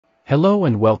Hello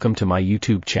and welcome to my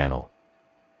YouTube channel.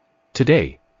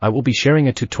 Today, I will be sharing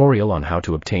a tutorial on how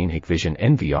to obtain Hikvision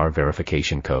NVR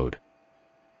verification code.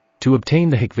 To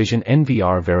obtain the Hikvision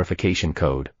NVR verification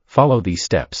code, follow these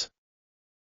steps.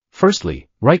 Firstly,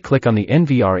 right-click on the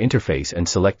NVR interface and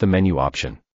select the menu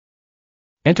option.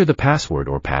 Enter the password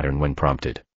or pattern when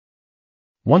prompted.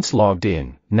 Once logged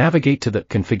in, navigate to the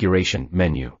Configuration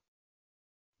menu.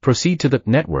 Proceed to the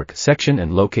Network section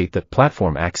and locate the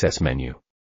Platform Access menu.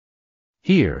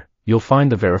 Here, you'll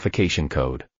find the verification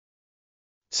code.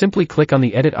 Simply click on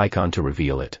the edit icon to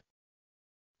reveal it.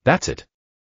 That's it.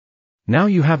 Now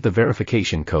you have the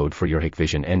verification code for your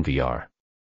Hikvision NVR.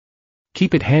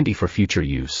 Keep it handy for future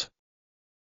use.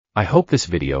 I hope this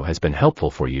video has been helpful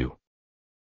for you.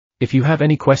 If you have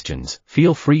any questions,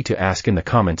 feel free to ask in the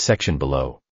comments section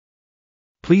below.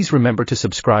 Please remember to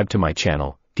subscribe to my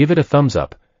channel, give it a thumbs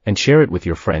up, and share it with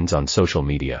your friends on social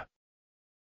media.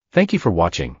 Thank you for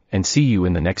watching, and see you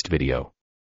in the next video.